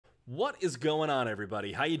What is going on,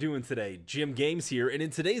 everybody? How you doing today? Jim Games here, and in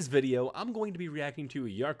today's video, I'm going to be reacting to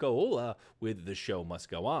Jarkko Ahola with The Show Must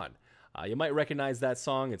Go On. You might recognize that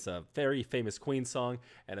song. It's a very famous Queen song,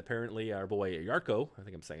 and apparently our boy Jarkko, I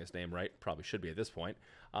think I'm saying his name right, probably should be at this point,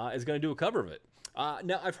 is going to do a cover of it.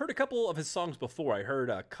 Now, I've heard a couple of his songs before. I heard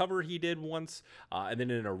a cover he did once, and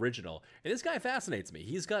then an original. And this guy fascinates me.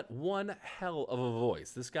 He's got one hell of a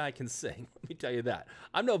voice. This guy can sing, let me tell you that.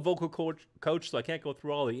 I'm no vocal coach, so I can't go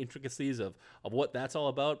through all the intricacies of what that's all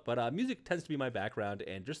about, but music tends to be my background,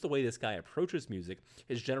 and just the way this guy approaches music,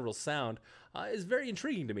 his general sound, is very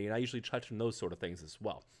intriguing to me, and I usually touch on those sort of things as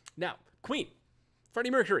well. Now, Queen,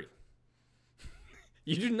 Freddie Mercury.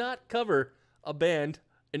 You do not cover a band,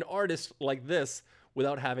 an artist like this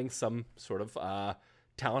without having some sort of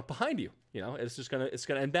talent behind you. You know, it's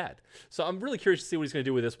gonna end bad. So I'm really curious to see what he's gonna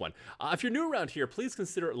do with this one. If you're new around here, please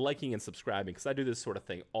consider liking and subscribing because I do this sort of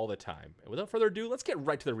thing all the time. And without further ado, let's get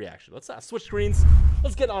right to the reaction. Let's switch screens.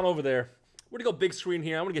 Let's get on over there. We're gonna go big screen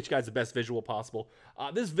here. I want to get you guys the best visual possible.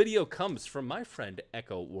 This video comes from my friend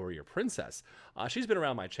Echo Warrior Princess. She's been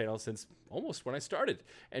around my channel since almost when I started,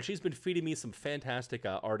 and she's been feeding me some fantastic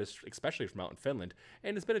artists, especially from out in Finland,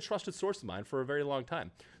 and it's been a trusted source of mine for a very long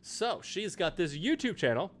time. So she's got this YouTube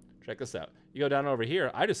channel. Check this out. You go down over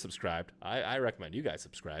here. I just subscribed. I recommend you guys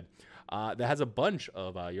subscribe. That has a bunch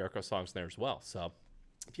of Jarkko songs there as well. So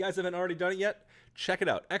if you guys haven't already done it yet, check it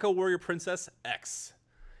out. Echo Warrior Princess X.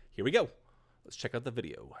 Here we go. Let's check out the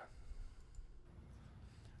video.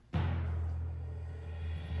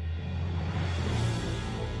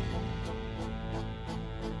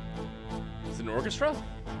 Is it an orchestra?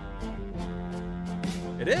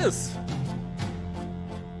 It is.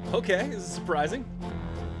 Okay, this is surprising.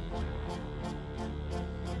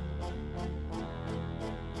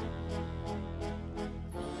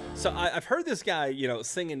 So I've heard this guy, you know,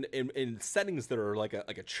 sing in settings that are like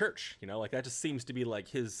a church, you know, like that just seems to be like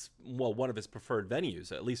his, well, one of his preferred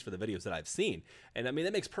venues, at least for the videos that I've seen. And I mean,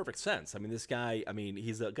 that makes perfect sense. I mean, this guy, I mean,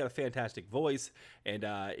 he's got a fantastic voice and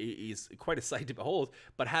he's quite a sight to behold,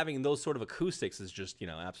 but having those sort of acoustics is just, you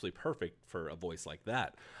know, absolutely perfect for a voice like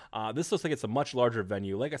that. This looks like it's a much larger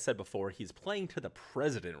venue. Like I said before, he's playing to the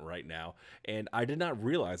president right now, and I did not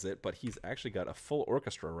realize it, but he's actually got a full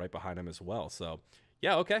orchestra right behind him as well. So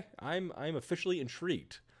yeah, okay. I'm officially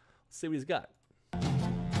intrigued. Let's see what he's got.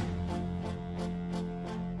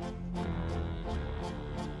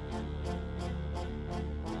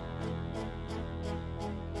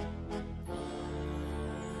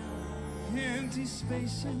 Empty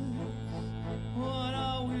spaces, what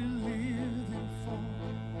are we living for?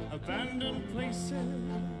 Abandoned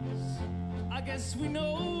places, I guess we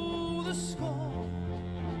know the score.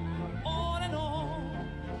 On and on.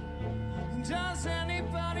 Does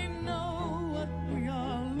anybody know what we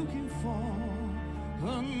are looking for?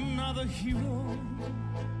 Another hero,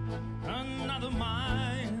 another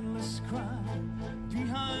mindless crime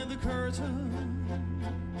behind the curtain,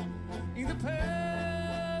 in the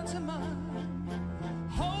pantomime.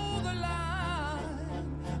 Hold the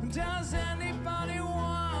line. Does anybody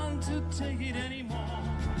want to take it anymore?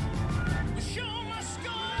 The show must go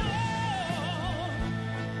on.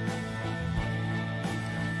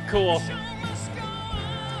 Cool.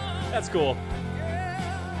 That's cool.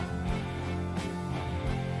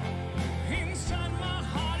 Inside my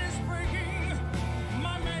heart is breaking,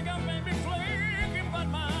 my mega may be flaking, but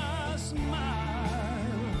my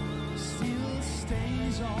smile still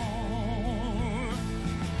stays on.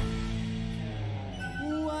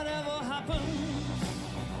 Whatever happens,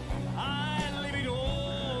 I leave it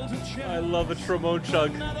all to chance. I love the trombone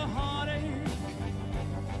chug. Another heartache,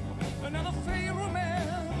 another failed romance.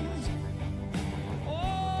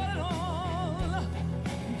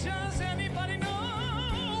 Does anybody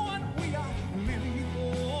know what we are living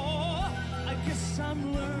for? I guess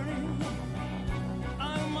I'm learning.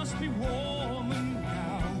 I must be warming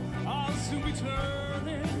now. I'll soon be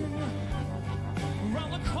turning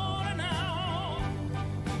around the corner now.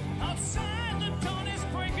 Outside the dawn is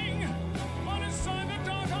breaking, but inside the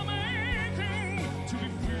dark I'm aching to be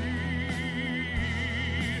free.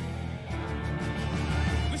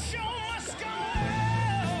 The show must go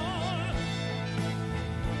on.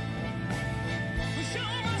 The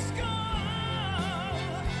show must go on.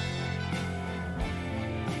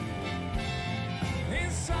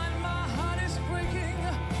 Inside my heart is breaking,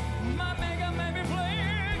 my mega may be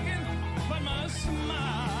flaking, but my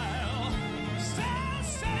smile still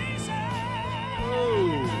stays on.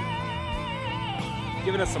 Ooh.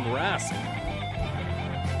 Giving us some rasp.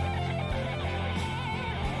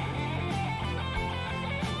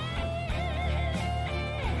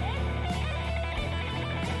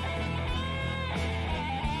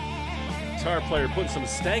 guitar player putting some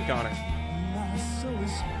stank on it. My soul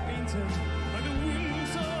is painted by the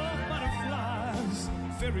wings of butterflies.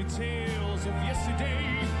 Fairy tales of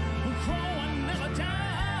yesterday will grow and never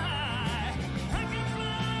die. I can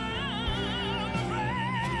fly, my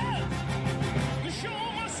friend. The show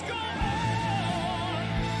must go on.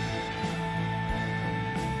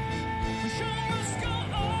 The show must go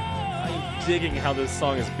on. I'm digging how this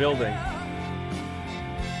song is building.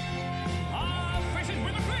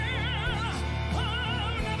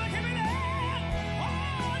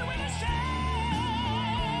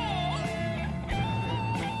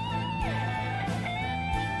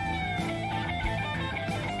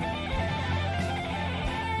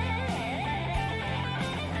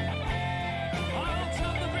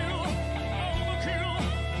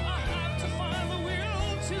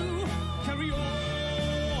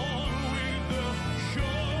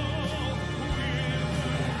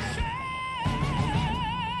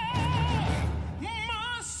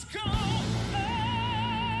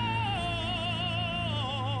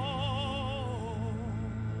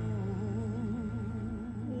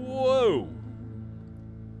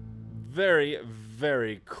 Very,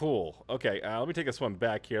 very cool. Okay, let me take this one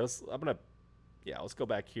back here. Let's go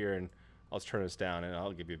back here and let's turn this down and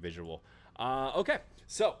I'll give you a visual. Okay,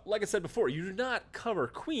 so like I said before, you do not cover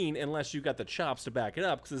Queen unless you got the chops to back it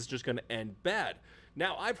up, because it's just going to end bad.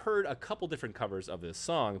 Now, I've heard a couple different covers of this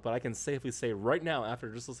song, but I can safely say right now,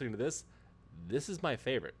 after just listening to this, this is my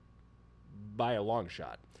favorite by a long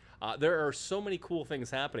shot. There are so many cool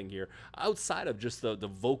things happening here outside of just the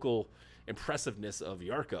vocal impressiveness of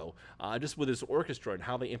Jarkko, just with his orchestra and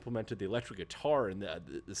how they implemented the electric guitar and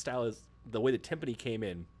the style is the way the timpani came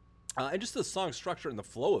in, and just the song structure and the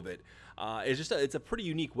flow of it. It's a pretty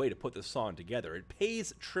unique way to put this song together. It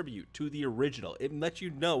pays tribute to the original. It lets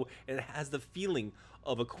you know it has the feeling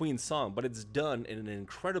of a Queen song, but it's done in an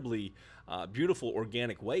incredibly beautiful,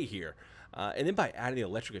 organic way here. And then by adding the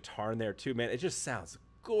electric guitar in there too, man, it just sounds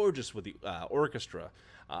gorgeous with the orchestra.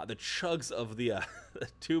 The chugs of the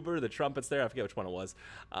tuba, the trumpets there, I forget which one it was.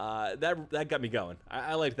 That got me going.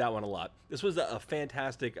 I liked that one a lot. This was a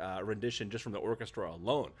fantastic rendition just from the orchestra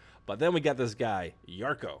alone. But then we got this guy,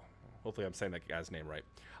 Jarkko. Hopefully I'm saying that guy's name right.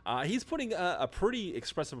 He's putting a pretty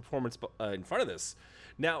expressive performance in front of this.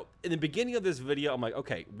 Now, in the beginning of this video, I'm like,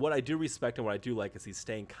 okay, what I do respect and what I do like is he's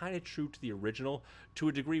staying kind of true to the original to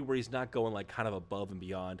a degree where he's not going like kind of above and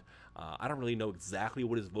beyond. I don't really know exactly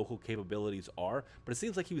what his vocal capabilities are, but it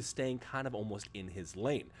seems like he was staying kind of almost in his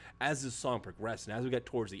lane. As this song progressed and as we got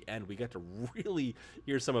towards the end, we got to really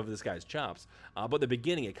hear some of this guy's chops. But in the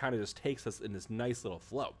beginning, it kind of just takes us in this nice little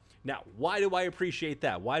flow. Now, why do I appreciate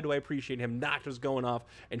that? Why do I appreciate him not just going off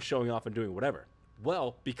and showing off and doing whatever?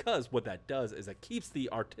 Well, because what that does is it keeps the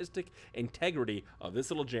artistic integrity of this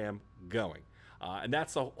little jam going. And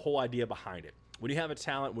that's the whole idea behind it. When you have a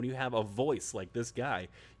talent, when you have a voice like this guy,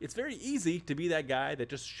 it's very easy to be that guy that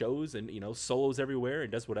just shows and, solos everywhere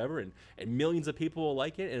and does whatever, and millions of people will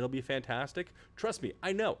like it and it'll be fantastic. Trust me,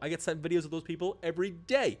 I know. I get sent videos of those people every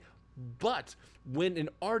day. But when an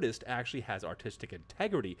artist actually has artistic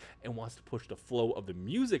integrity and wants to push the flow of the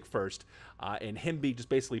music first, and him be just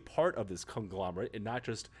basically part of this conglomerate and not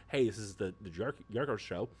just, hey, this is the Jarkko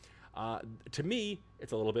show, to me,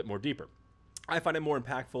 it's a little bit more deeper. I find it more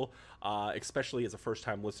impactful, especially as a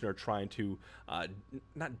first-time listener trying to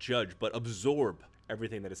not judge, but absorb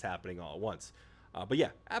everything that is happening all at once. But yeah,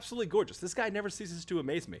 absolutely gorgeous. This guy never ceases to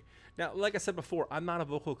amaze me. Now, like I said before, I'm not a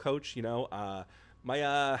vocal coach, a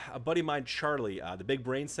buddy of mine, Charlie, the big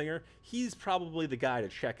brain singer, he's probably the guy to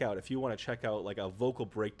check out if you want to check out like a vocal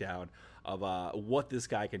breakdown of what this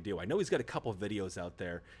guy can do. I know he's got a couple videos out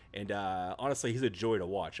there, and honestly, he's a joy to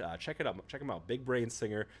watch. Check it out. Check him out. Big brain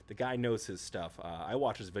singer. The guy knows his stuff. I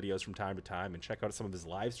watch his videos from time to time and check out some of his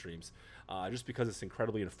live streams just because it's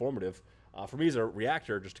incredibly informative. For me as a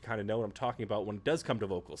reactor, just to kind of know what I'm talking about when it does come to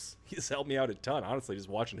vocals. He's helped me out a ton, honestly, just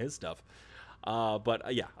watching his stuff.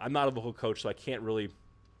 Yeah, I'm not a vocal coach, so I can't really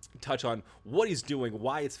touch on what he's doing,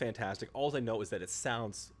 why it's fantastic. All I know is that it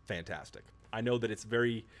sounds fantastic. I know that it's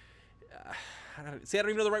very... I don't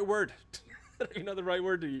even know the right word. I don't even know the right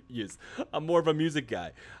word to use. I'm more of a music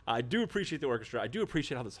guy. I do appreciate the orchestra. I do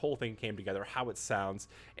appreciate how this whole thing came together, how it sounds.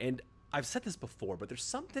 And I've said this before, but there's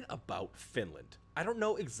something about Finland. I don't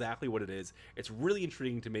know exactly what it is. It's really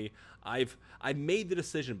intriguing to me. I made the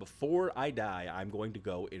decision before I die, I'm going to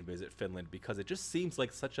go and visit Finland because it just seems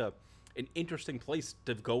like such an interesting place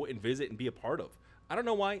to go and visit and be a part of. I don't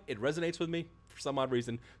know why. It resonates with me for some odd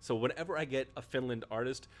reason. So whenever I get a Finland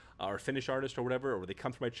artist or Finnish artist or whatever, or they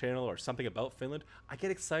come to my channel or something about Finland, I get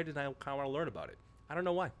excited and I kind of want to learn about it. I don't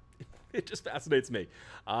know why. It just fascinates me.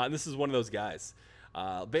 And this is one of those guys.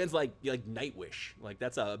 Bands like Nightwish, like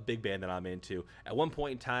that's a big band that I'm into. At one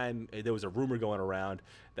point in time, there was a rumor going around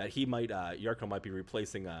that Jarkko might be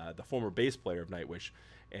replacing the former bass player of Nightwish,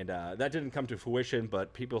 and that didn't come to fruition.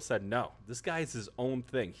 But people said no, this guy is his own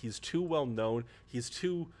thing. He's too well known. He's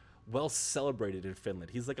too well celebrated in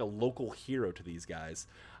Finland. He's like a local hero to these guys.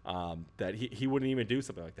 That he wouldn't even do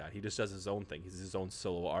something like that. He just does his own thing. He's his own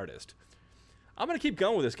solo artist. I'm going to keep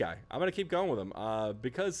going with this guy. I'm going to keep going with him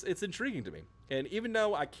because it's intriguing to me. And even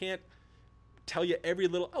though I can't tell you every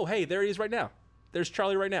little, oh, hey, there he is right now. There's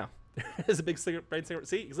Charlie right now. There's a big singer, brain singer.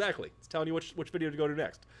 See, exactly. It's telling you which video to go to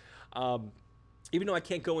next. Even though I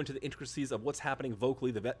can't go into the intricacies of what's happening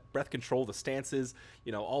vocally, the breath control, the stances,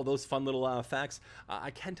 all those fun little facts,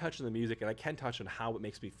 I can touch on the music, and I can touch on how it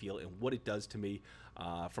makes me feel and what it does to me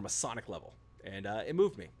from a sonic level. And it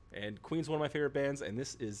moved me. And Queen's one of my favorite bands, and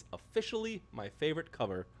this is officially my favorite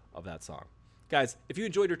cover of that song. Guys, if you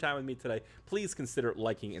enjoyed your time with me today, please consider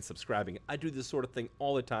liking and subscribing. I do this sort of thing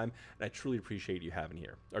all the time, and I truly appreciate you having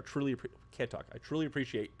here. I truly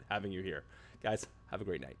appreciate having you here. Guys, have a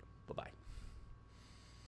great night. Bye-bye.